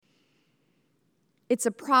It's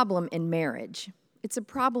a problem in marriage. It's a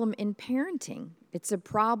problem in parenting. It's a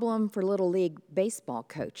problem for Little League baseball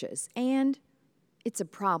coaches. And it's a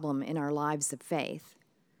problem in our lives of faith.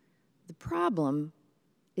 The problem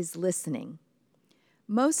is listening.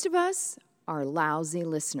 Most of us are lousy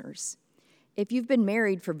listeners. If you've been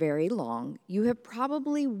married for very long, you have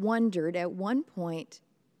probably wondered at one point,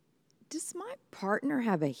 does my partner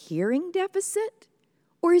have a hearing deficit?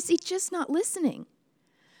 Or is he just not listening?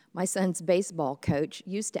 My son's baseball coach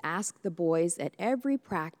used to ask the boys at every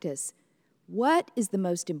practice, what is the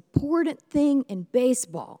most important thing in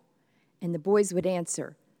baseball? And the boys would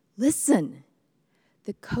answer, listen.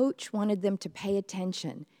 The coach wanted them to pay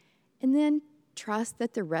attention and then trust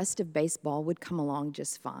that the rest of baseball would come along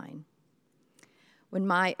just fine. When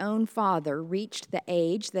my own father reached the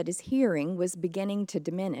age that his hearing was beginning to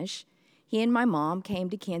diminish, he and my mom came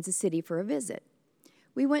to Kansas City for a visit.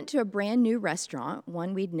 We went to a brand new restaurant,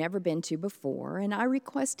 one we'd never been to before, and I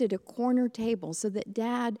requested a corner table so that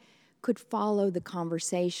Dad could follow the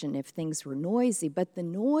conversation if things were noisy. But the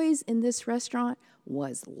noise in this restaurant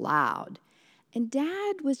was loud, and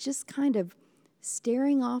Dad was just kind of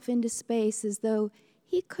staring off into space as though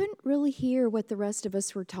he couldn't really hear what the rest of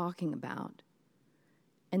us were talking about.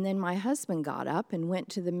 And then my husband got up and went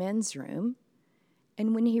to the men's room,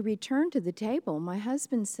 and when he returned to the table, my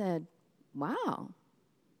husband said, wow,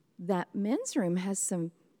 that men's room has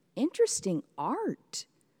some interesting art,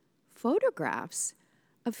 photographs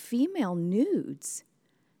of female nudes.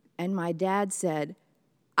 And my dad said,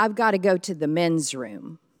 I've got to go to the men's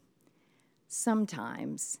room.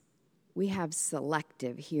 Sometimes we have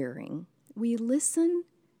selective hearing. We listen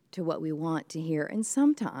to what we want to hear, and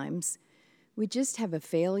sometimes we just have a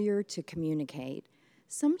failure to communicate.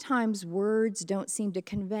 Sometimes words don't seem to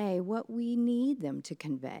convey what we need them to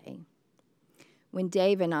convey. When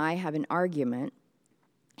Dave and I have an argument,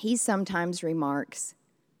 he sometimes remarks,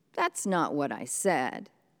 that's not what I said.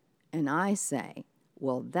 And I say,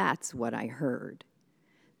 well, that's what I heard.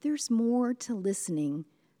 There's more to listening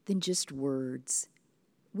than just words.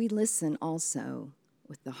 We listen also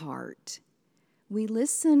with the heart. We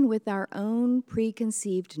listen with our own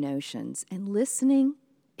preconceived notions, and listening,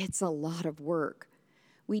 it's a lot of work.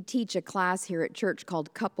 We teach a class here at church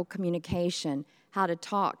called Couple Communication, how to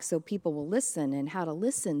talk so people will listen, and how to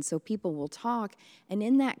listen so people will talk. And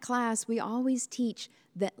in that class, we always teach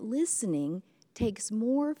that listening takes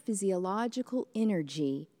more physiological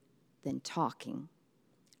energy than talking.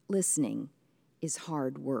 Listening is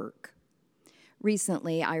hard work.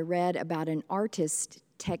 Recently, I read about an artist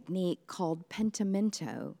technique called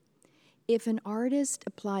pentimento. If an artist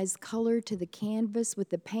applies color to the canvas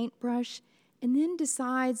with a paintbrush and then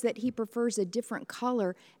decides that he prefers a different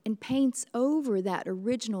color and paints over that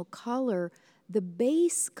original color, the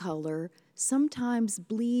base color sometimes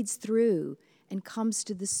bleeds through and comes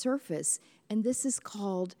to the surface, and this is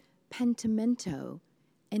called pentimento,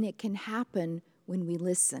 and it can happen when we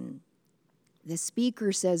listen. The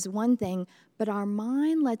speaker says one thing, but our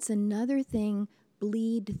mind lets another thing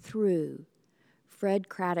bleed through. Fred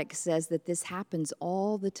Craddock says that this happens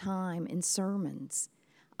all the time in sermons.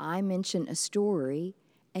 I mention a story,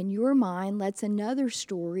 and your mind lets another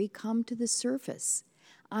story come to the surface.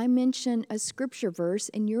 I mention a scripture verse,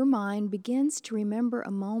 and your mind begins to remember a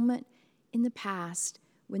moment in the past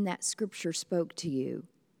when that scripture spoke to you.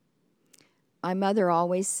 My mother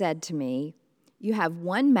always said to me, you have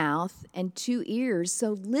one mouth and two ears,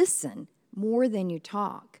 so listen more than you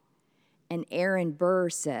talk. And Aaron Burr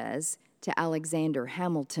says to Alexander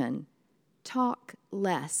Hamilton, talk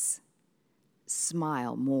less,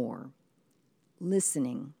 smile more.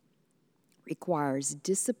 Listening requires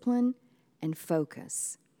discipline and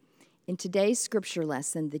focus. In today's scripture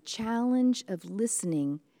lesson, the challenge of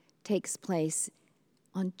listening takes place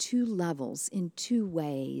on two levels, in two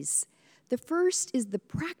ways. The first is the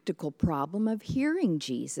practical problem of hearing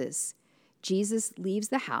Jesus. Jesus leaves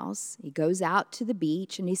the house, he goes out to the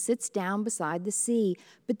beach, and he sits down beside the sea.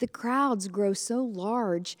 But the crowds grow so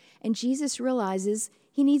large, and Jesus realizes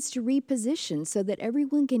he needs to reposition so that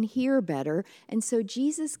everyone can hear better, and so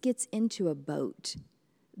Jesus gets into a boat.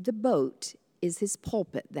 The boat is his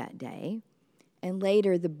pulpit that day, and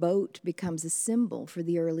later the boat becomes a symbol for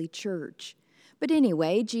the early church. But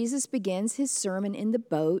anyway, Jesus begins his sermon in the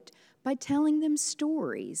boat by telling them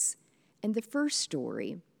stories. And the first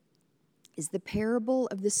story is the parable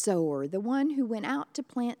of the sower, the one who went out to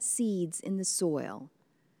plant seeds in the soil.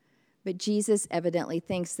 But Jesus evidently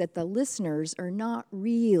thinks that the listeners are not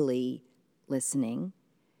really listening,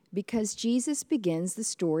 because Jesus begins the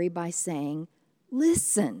story by saying,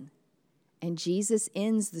 listen. And Jesus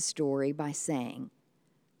ends the story by saying,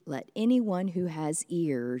 let anyone who has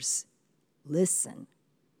ears Listen.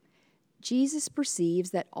 Jesus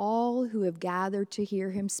perceives that all who have gathered to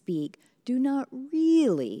hear him speak do not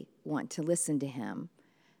really want to listen to him.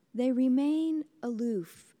 They remain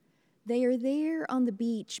aloof. They are there on the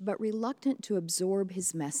beach, but reluctant to absorb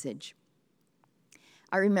his message.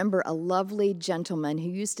 I remember a lovely gentleman who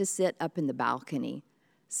used to sit up in the balcony.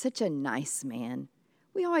 Such a nice man.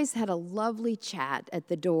 We always had a lovely chat at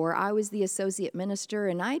the door. I was the associate minister,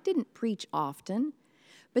 and I didn't preach often.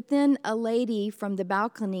 But then a lady from the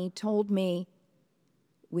balcony told me,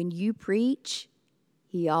 when you preach,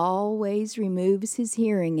 he always removes his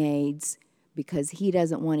hearing aids because he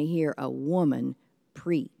doesn't want to hear a woman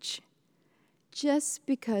preach. Just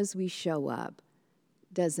because we show up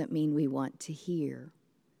doesn't mean we want to hear.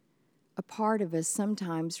 A part of us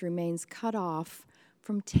sometimes remains cut off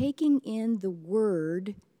from taking in the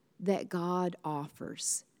word that God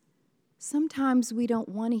offers. Sometimes we don't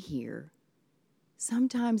want to hear.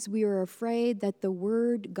 Sometimes we are afraid that the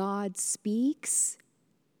word God speaks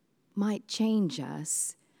might change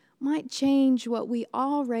us, might change what we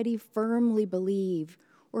already firmly believe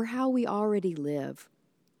or how we already live.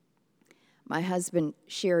 My husband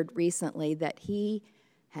shared recently that he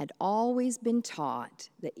had always been taught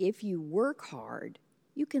that if you work hard,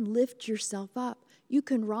 you can lift yourself up. You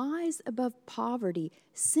can rise above poverty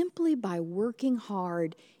simply by working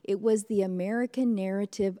hard. It was the American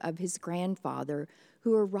narrative of his grandfather,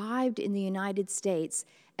 who arrived in the United States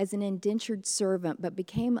as an indentured servant but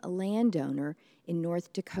became a landowner in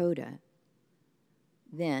North Dakota.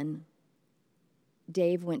 Then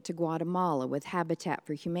Dave went to Guatemala with Habitat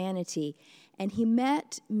for Humanity, and he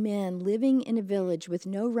met men living in a village with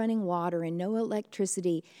no running water and no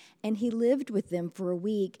electricity, and he lived with them for a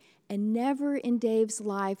week, and never in Dave's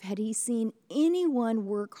life had he seen anyone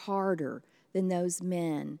work harder than those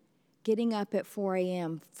men, getting up at 4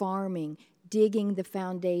 a.m., farming, digging the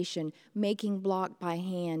foundation, making block by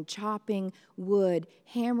hand, chopping wood,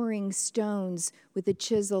 hammering stones with a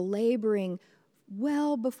chisel, laboring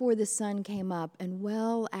well before the sun came up and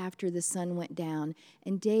well after the sun went down.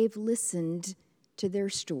 And Dave listened to their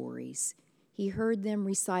stories. He heard them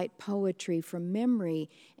recite poetry from memory,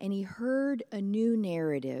 and he heard a new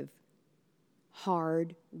narrative.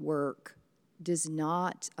 Hard work does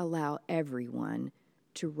not allow everyone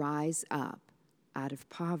to rise up out of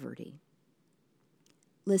poverty.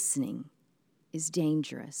 Listening is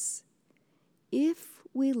dangerous. If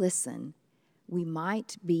we listen, we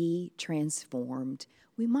might be transformed.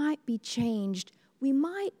 We might be changed. We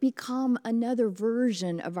might become another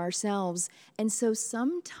version of ourselves. And so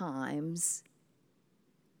sometimes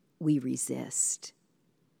we resist.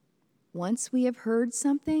 Once we have heard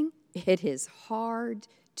something, it is hard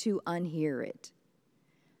to unhear it.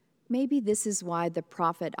 Maybe this is why the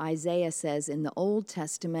prophet Isaiah says in the Old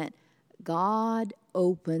Testament, God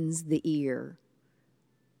opens the ear.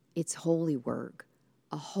 It's holy work,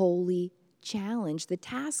 a holy challenge, the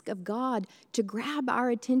task of God to grab our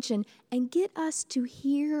attention and get us to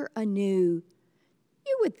hear anew.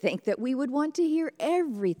 You would think that we would want to hear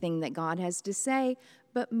everything that God has to say,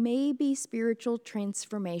 but maybe spiritual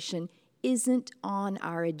transformation isn't on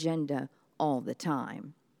our agenda all the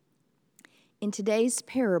time. In today's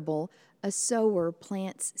parable, a sower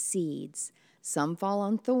plants seeds. Some fall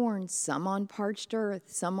on thorns, some on parched earth,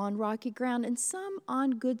 some on rocky ground, and some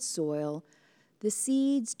on good soil. The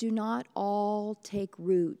seeds do not all take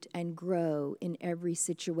root and grow in every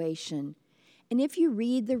situation. And if you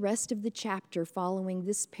read the rest of the chapter following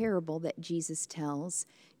this parable that Jesus tells,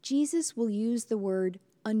 Jesus will use the word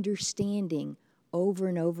understanding over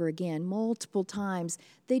and over again, multiple times.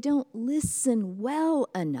 They don't listen well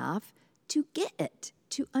enough to get it,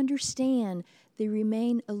 to understand. They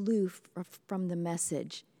remain aloof from the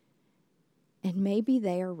message. And maybe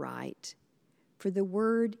they are right, for the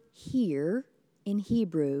word hear in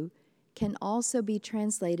Hebrew can also be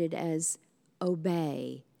translated as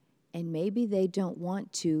obey, and maybe they don't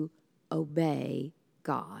want to obey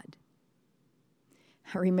God.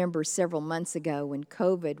 I remember several months ago when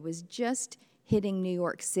COVID was just hitting New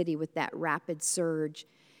York City with that rapid surge,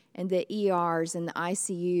 and the ERs and the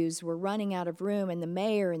ICUs were running out of room, and the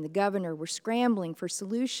mayor and the governor were scrambling for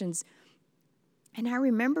solutions. And I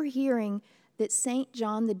remember hearing that St.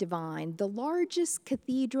 John the Divine, the largest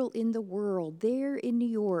cathedral in the world there in New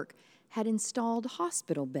York, had installed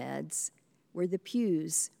hospital beds where the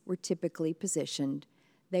pews were typically positioned.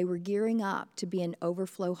 They were gearing up to be an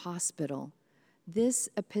overflow hospital. This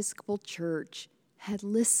Episcopal church had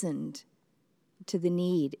listened to the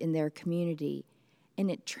need in their community,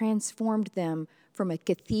 and it transformed them from a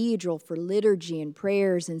cathedral for liturgy and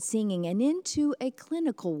prayers and singing and into a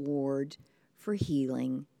clinical ward for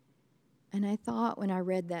healing. And I thought when I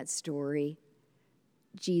read that story,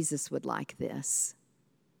 Jesus would like this.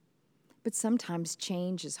 But sometimes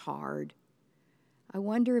change is hard. I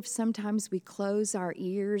wonder if sometimes we close our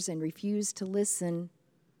ears and refuse to listen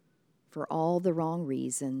for all the wrong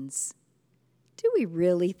reasons. Do we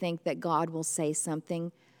really think that God will say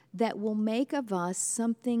something that will make of us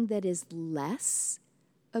something that is less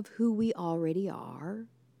of who we already are?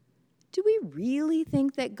 Do we really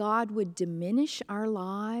think that God would diminish our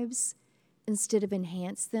lives instead of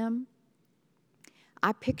enhance them?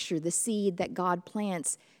 I picture the seed that God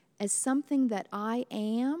plants as something that I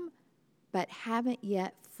am, but haven't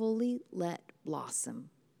yet fully let blossom.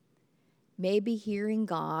 Maybe hearing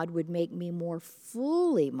God would make me more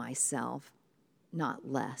fully myself, not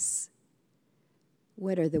less.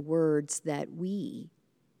 What are the words that we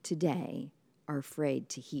today are afraid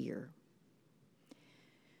to hear?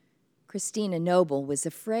 Christina Noble was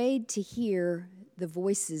afraid to hear the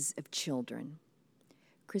voices of children.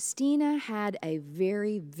 Christina had a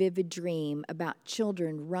very vivid dream about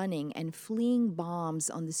children running and fleeing bombs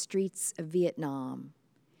on the streets of Vietnam.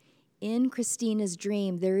 In Christina's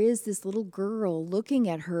dream, there is this little girl looking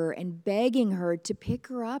at her and begging her to pick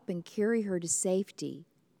her up and carry her to safety.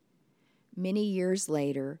 Many years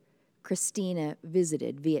later, Christina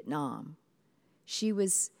visited Vietnam. She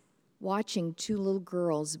was watching two little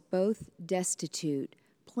girls, both destitute,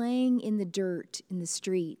 playing in the dirt in the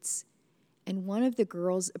streets. And one of the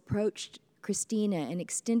girls approached Christina and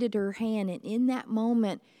extended her hand. And in that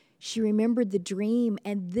moment, she remembered the dream.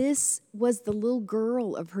 And this was the little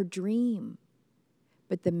girl of her dream.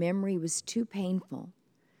 But the memory was too painful.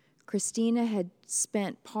 Christina had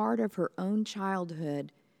spent part of her own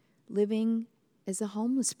childhood living as a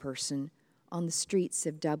homeless person on the streets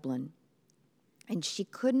of Dublin. And she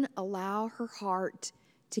couldn't allow her heart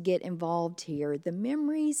to get involved here. The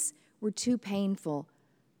memories were too painful,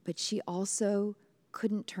 but she also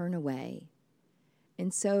couldn't turn away.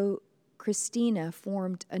 And so Christina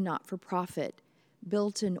formed a not-for-profit,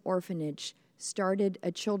 built an orphanage, started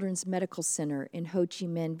a children's medical center in Ho Chi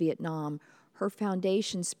Minh, Vietnam. Her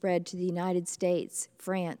foundation spread to the United States,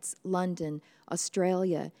 France, London,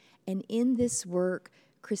 Australia. And in this work,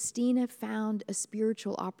 Christina found a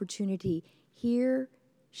spiritual opportunity. Here,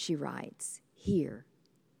 she writes, here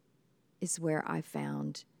is where I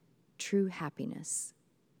found true happiness.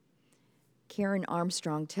 Karen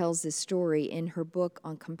Armstrong tells this story in her book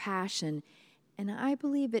on compassion, and I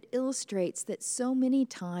believe it illustrates that so many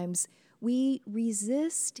times we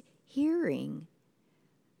resist hearing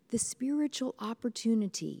the spiritual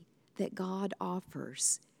opportunity that God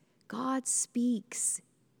offers. God speaks.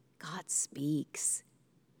 God speaks,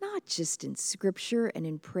 not just in Scripture and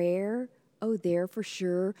in prayer, oh, there for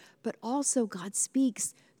sure, but also God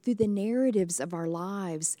speaks through the narratives of our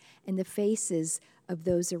lives and the faces of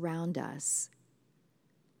those around us.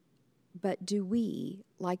 But do we,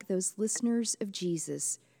 like those listeners of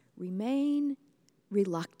Jesus, remain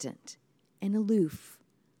reluctant and aloof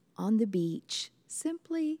on the beach,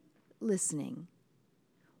 simply listening?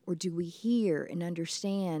 Or do we hear and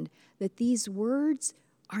understand that these words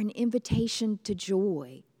are an invitation to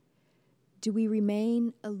joy? Do we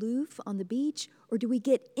remain aloof on the beach, or do we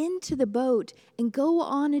get into the boat and go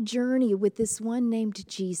on a journey with this one named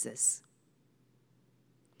Jesus?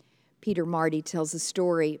 Peter Marty tells a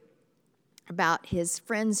story about his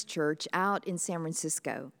friend's church out in San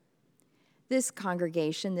Francisco. This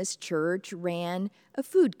congregation, this church, ran a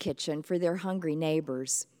food kitchen for their hungry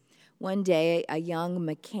neighbors. One day, a young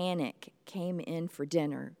mechanic came in for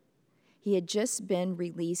dinner. He had just been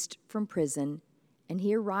released from prison, and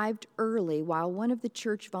he arrived early while one of the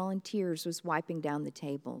church volunteers was wiping down the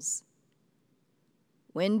tables.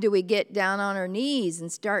 "When do we get down on our knees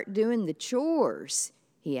and start doing the chores?"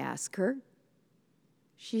 he asked her.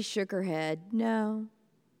 She shook her head. "No,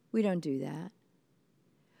 we don't do that."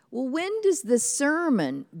 "Well, when does the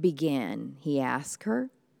sermon begin?" he asked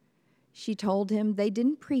her. She told him they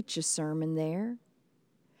didn't preach a sermon there.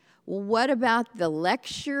 "Well, what about the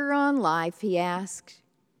lecture on life?" he asked.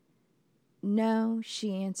 "No,"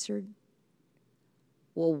 she answered.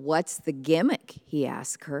 "Well, what's the gimmick?" he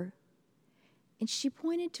asked her. And she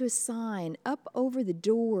pointed to a sign up over the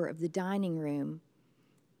door of the dining room.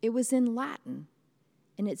 It was in Latin,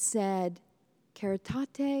 and it said,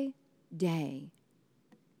 "Caritate Dei."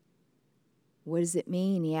 "What does it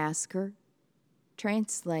mean?" he asked her.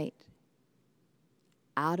 "Translate."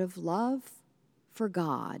 "Out of love for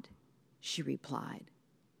God," she replied.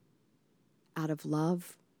 Out of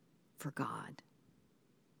love for God.